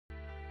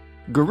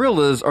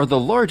Gorillas are the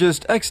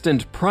largest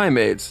extant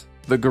primates.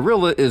 The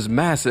gorilla is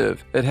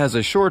massive. It has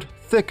a short,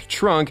 thick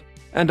trunk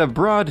and a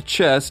broad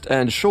chest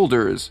and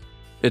shoulders.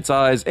 Its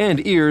eyes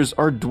and ears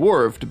are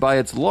dwarfed by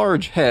its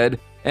large head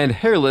and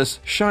hairless,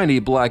 shiny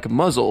black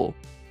muzzle.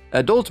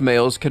 Adult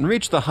males can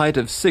reach the height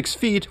of 6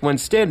 feet when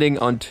standing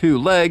on 2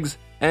 legs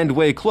and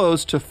weigh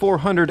close to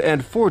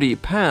 440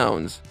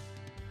 pounds.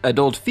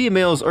 Adult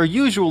females are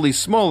usually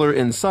smaller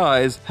in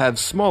size, have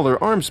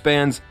smaller arm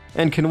spans,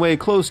 and can weigh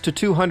close to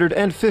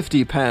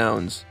 250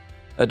 pounds.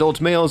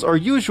 Adult males are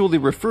usually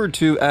referred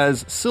to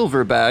as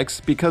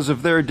silverbacks because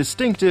of their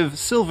distinctive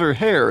silver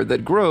hair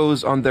that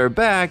grows on their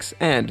backs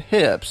and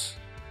hips.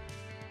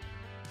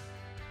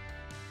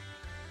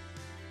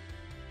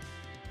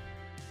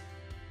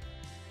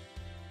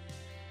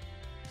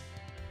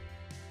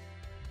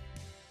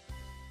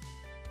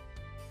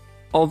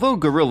 Although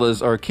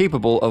gorillas are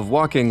capable of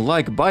walking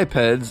like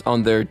bipeds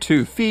on their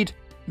 2 feet,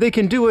 they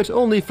can do it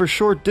only for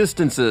short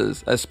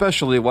distances,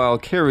 especially while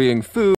carrying food